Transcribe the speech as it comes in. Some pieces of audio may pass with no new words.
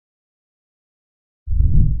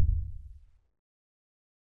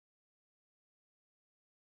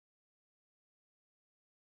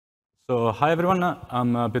So, hi everyone,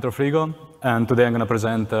 I'm Pietro Frigo, and today I'm going to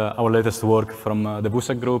present our latest work from the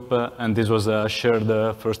VUSEC group, and this was a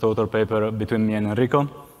shared first author paper between me and Enrico.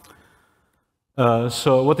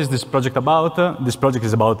 So what is this project about? This project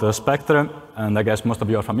is about Spectre, and I guess most of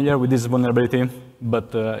you are familiar with this vulnerability, but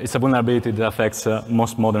it's a vulnerability that affects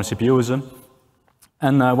most modern CPUs.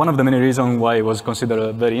 And one of the many reasons why it was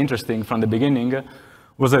considered very interesting from the beginning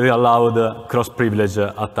was that it allowed cross-privilege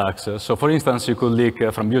attacks. So for instance, you could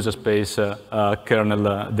leak from user space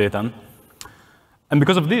kernel data. And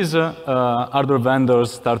because of this, hardware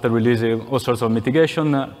vendors started releasing all sorts of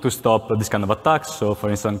mitigation to stop this kind of attacks. So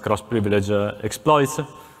for instance, cross-privilege exploits.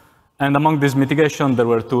 And among these mitigation, there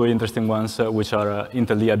were two interesting ones, which are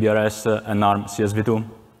Intel eIBRS and Arm CSV2.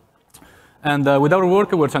 And with our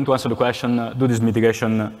work, we're trying to answer the question, do these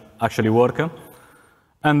mitigation actually work?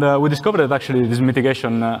 And we discovered that actually these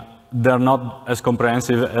mitigation, they're not as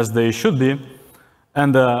comprehensive as they should be.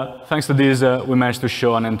 And thanks to this, we managed to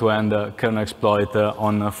show an end-to-end kernel exploit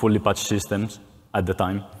on fully patched systems at the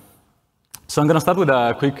time. So I'm going to start with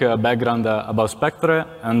a quick background about Spectre.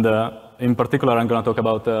 And in particular, I'm going to talk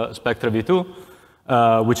about Spectre-v2,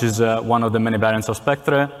 which is one of the many variants of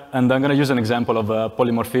Spectre. And I'm going to use an example of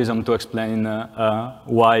polymorphism to explain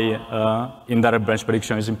why indirect branch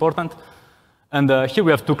prediction is important. And here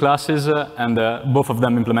we have two classes, and both of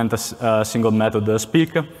them implement a single method,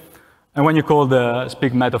 speak. And when you call the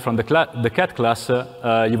speak method from the cat class,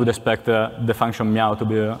 you would expect the function meow to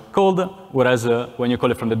be called, whereas when you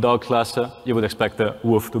call it from the dog class, you would expect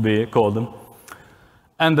woof to be called.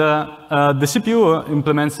 And the CPU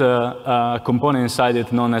implements a component inside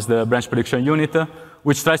it known as the branch prediction unit,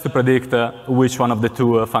 which tries to predict which one of the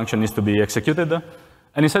two functions needs to be executed.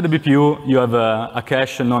 And inside the BPU, you have a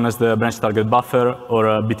cache known as the branch target buffer, or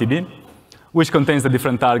BTB, which contains the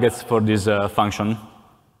different targets for this function.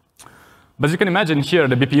 But as you can imagine here,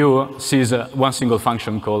 the BPU sees one single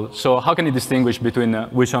function call. So how can it distinguish between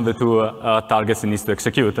which of the two targets it needs to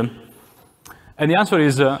execute? And the answer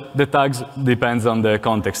is the tags depends on the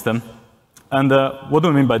context. And what do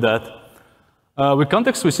we mean by that? With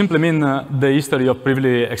context, we simply mean the history of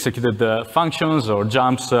previously executed functions or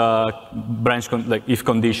jumps, branch like if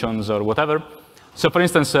conditions or whatever. So for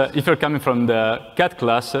instance, if you're coming from the cat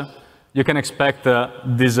class, you can expect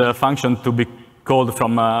this function to be called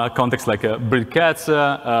from context like breed cats,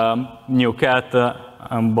 new cat,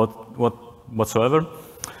 whatsoever.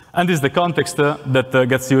 And this is the context that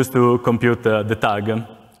gets used to compute the tag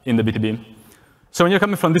in the BTB. So when you're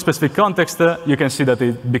coming from this specific context, you can see that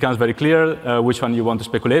it becomes very clear which one you want to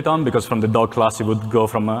speculate on, because from the dog class, you would go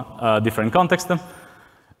from a different context.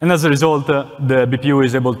 And as a result, the BPU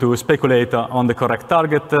is able to speculate on the correct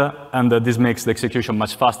target, and this makes the execution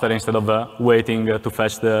much faster instead of waiting to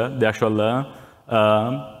fetch the actual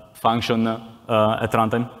function at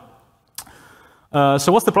runtime.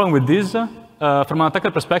 So what's the problem with this? From an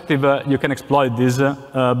attacker perspective, you can exploit this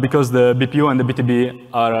because the BPU and the BTB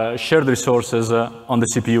are shared resources on the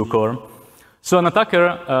CPU core. So an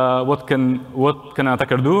attacker, what can an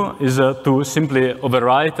attacker do is to simply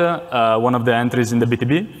overwrite one of the entries in the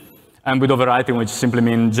BTB. And with overwriting, which simply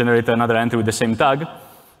means generate another entry with the same tag.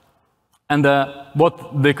 And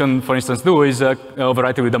what they can, for instance, do is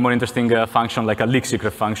overwrite it with a more interesting function, like a leak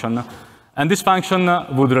secret function. And this function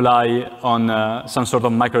would rely on some sort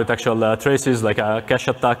of microtextual traces, like a cache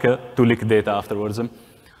attack, to leak data afterwards.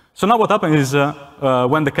 So now what happens is,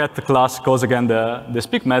 when the cat class calls again the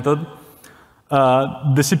speak method,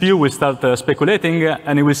 the CPU will start speculating,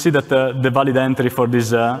 and it will see that the valid entry for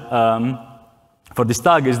this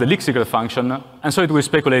tag is the leak secret function, and so it will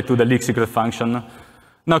speculate to the leak secret function.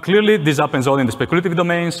 Now, clearly, this happens all in the speculative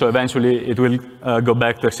domain, so eventually it will go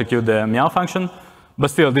back to execute the meow function. But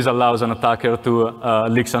still, this allows an attacker to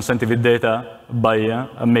leak some sensitive data by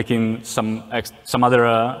making some other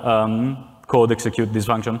code execute this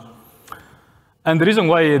function. And the reason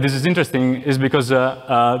why this is interesting is because,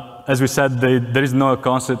 as we said, there is no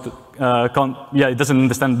concept. It doesn't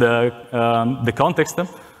understand the context.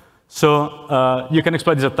 So you can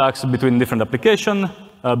exploit these attacks between different applications,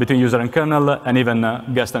 between user and kernel, and even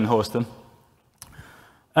guest and host.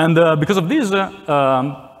 And because of this,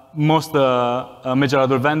 most major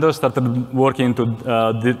hardware vendors started working to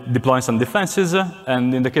deploy some defenses.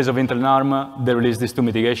 And in the case of Intel and Arm, they released these two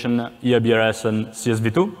mitigations, eIBRS and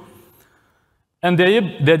CSV2. And the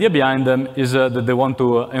idea behind them is that they want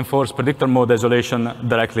to enforce predictor mode isolation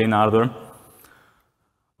directly in hardware.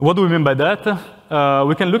 What do we mean by that?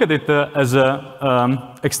 We can look at it as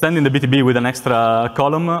extending the BTB with an extra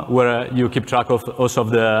column where you keep track of also of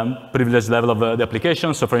the privilege level of the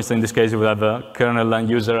application. So for instance, in this case, you will have kernel and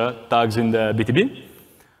user tags in the BTB.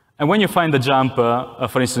 And when you find a jump,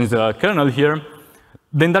 for instance, the kernel here,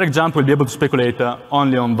 the indirect jump will be able to speculate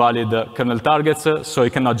only on valid kernel targets, so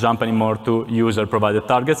it cannot jump anymore to user-provided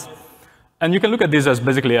targets. And you can look at this as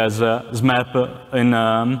basically as SMAP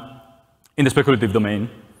in the speculative domain.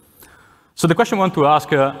 So the question we want to ask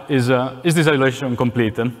is this isolation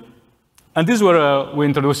complete? And this is where we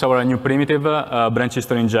introduce our new primitive, branch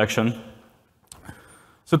history injection.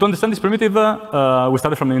 So to understand this primitive, we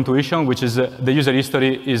started from the intuition, which is the user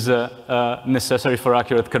history is necessary for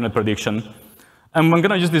accurate kernel prediction. And I'm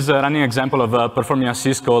going to use this running example of performing a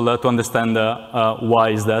syscall to understand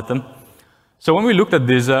why is that. So when we looked at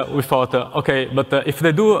this, we thought, OK, but if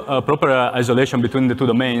they do a proper isolation between the two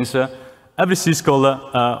domains, every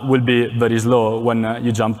syscall will be very slow when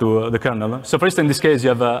you jump to the kernel. So for instance, in this case, you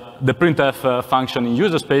have the printf function in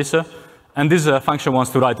user space, and this function wants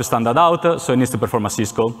to write a standard out, so it needs to perform a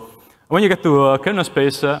syscall. When you get to kernel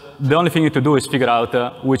space, the only thing you need to do is figure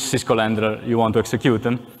out which syscall handler you want to execute.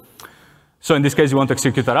 So in this case, you want to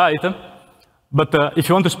execute a write. But if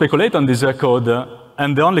you want to speculate on this code,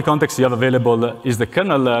 and the only context you have available is the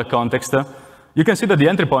kernel context, you can see that the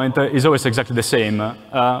entry point is always exactly the same.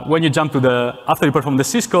 When you jump to after you perform the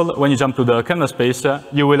syscall, when you jump to the kernel space,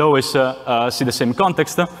 you will always see the same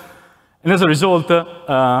context. And as a result,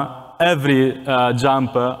 every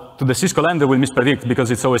jump to the syscall handler will mispredict because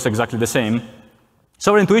it's always exactly the same.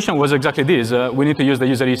 So our intuition was exactly this. We need to use the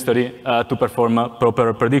user history to perform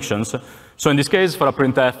proper predictions. So in this case, for a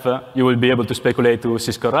printf, you will be able to speculate to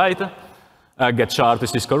syscall write, get char to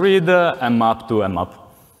syscall read, and map to mmap.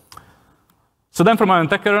 So then from our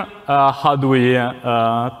attacker, how do we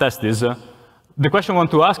test this? The question we want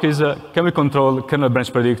to ask is, can we control kernel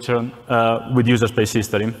branch prediction with user space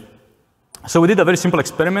history? So we did a very simple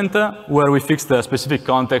experiment where we fixed a specific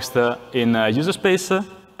context in user space,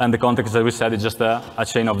 and the context that we said is just a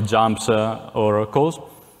chain of jumps or calls.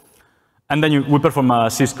 And then we perform a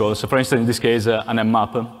syscall. So for instance, in this case, an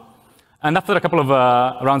mmap. And after a couple of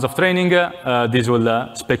rounds of training, this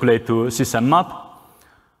will speculate to sysmmap.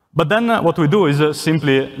 But then what we do is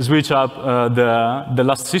simply switch up the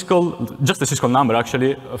last syscall, just the syscall number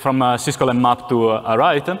actually, from syscall mmap to a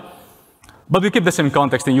write. But we keep the same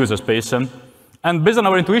context in user space. And based on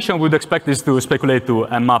our intuition, we would expect this to speculate to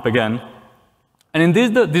mmap again. And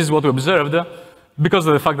indeed, this is what we observed. Because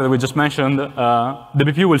of the fact that we just mentioned, the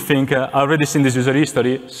BPU will think, I already seen this user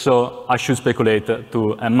history, so I should speculate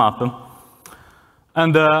to mmap.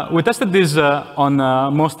 And we tested this on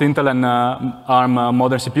most Intel and ARM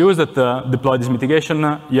modern CPUs that deploy this mitigation,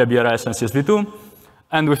 eIBRS and CSV2.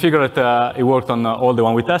 And we figured it worked on all the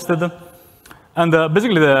ones we tested. And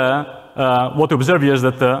basically, what we observe here is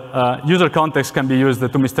that user context can be used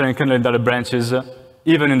to mistrain kernel indirect branches,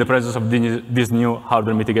 even in the presence of these new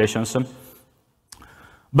hardware mitigations.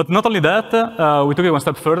 But not only that, we took it one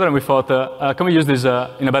step further and we thought, can we use this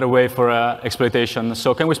in a better way for exploitation?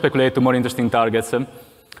 So can we speculate to more interesting targets?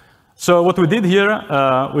 So what we did here,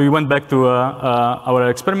 we went back to our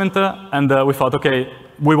experiment and we thought, OK,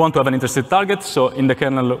 we want to have an interesting target. So in the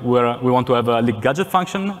kernel, we want to have a leak gadget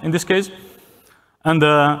function in this case.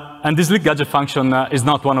 And this leak gadget function is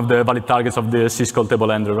not one of the valid targets of the syscall table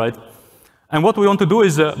handler, right? And what we want to do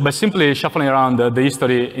is, by simply shuffling around the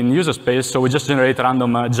history in user space, so we just generate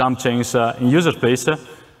random jump chains in user space,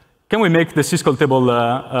 can we make the syscall table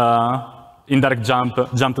indirect jump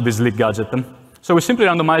to this leak gadget? So we simply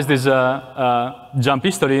randomize this jump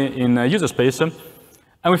history in user space, and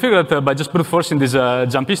we figured that by just brute forcing this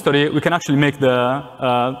jump history, we can actually make the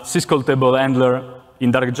syscall table handler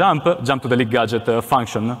indirect jump to the leak gadget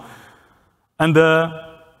function. And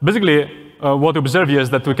basically, what we observe here is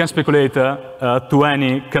that we can speculate to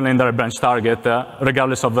any kernel indirect branch target,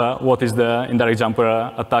 regardless of what is the indirect jump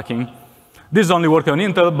we're attacking. This is only working on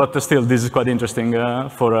Intel, but still, this is quite interesting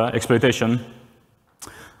for exploitation.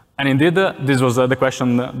 And indeed, this was the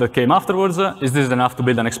question that came afterwards. Is this enough to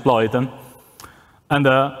build an exploit? And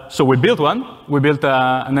so we built one. We built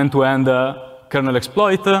an end-to-end kernel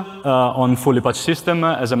exploit on fully patched system,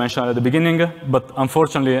 as I mentioned at the beginning. But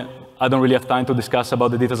unfortunately, I don't really have time to discuss about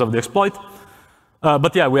the details of the exploit.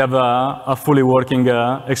 But yeah, we have a fully working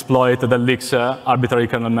exploit that leaks arbitrary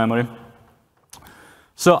kernel memory.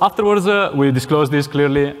 So afterwards, we disclosed this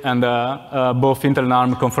clearly, and both Intel and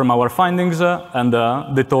ARM confirmed our findings. And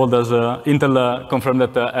they told us, Intel confirmed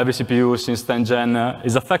that every CPU since 10 Gen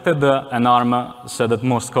is affected, and ARM said that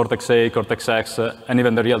most Cortex-A, Cortex-X, and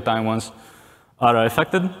even the real-time ones are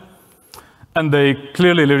affected. And they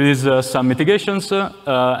clearly released some mitigations,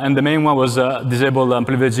 and the main one was disable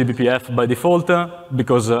privileged eBPF by default,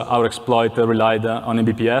 because our exploit relied on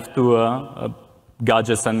eBPF to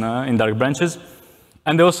gadgets and indirect branches.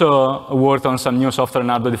 And they also worked on some new software and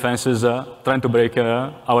hardware defenses, trying to break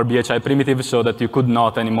our BHI primitive so that you could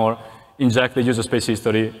not anymore inject the user space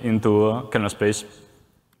history into kernel space.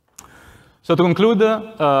 So to conclude,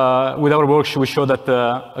 with our work, we show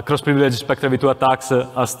that cross-privileged Spectre-v2 attacks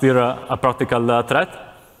are still a practical threat.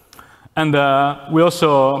 And we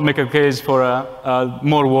also make a case for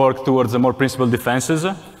more work towards more principled defenses,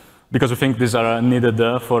 because we think these are needed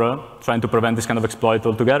for trying to prevent this kind of exploit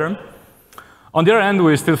altogether. On the other hand,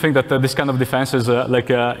 we still think that this kind of defenses, like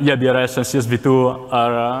eIBRS and CSV2,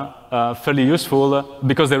 are fairly useful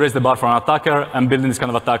because they raise the bar for an attacker, and building this kind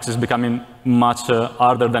of attacks is becoming much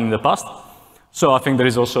harder than in the past. So I think there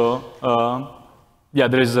is also,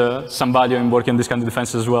 some value in working on this kind of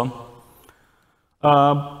defenses as well.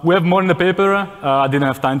 We have more in the paper. I didn't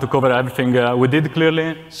have time to cover everything we did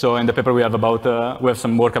clearly. So in the paper we have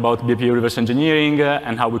some work about BPU reverse engineering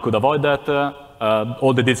and how we could avoid that.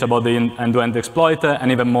 All the details about the end-to-end exploit, and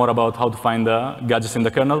even more about how to find gadgets in the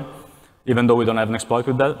kernel, even though we don't have an exploit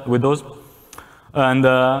with those. And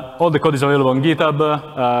all the code is available on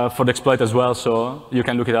GitHub for the exploit as well, so you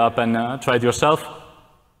can look it up and try it yourself.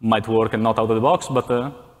 Might work and not out of the box, but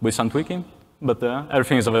with some tweaking. But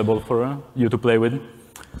everything is available for you to play with.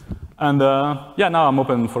 And now I'm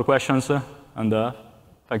open for questions, and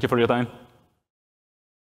thank you for your time.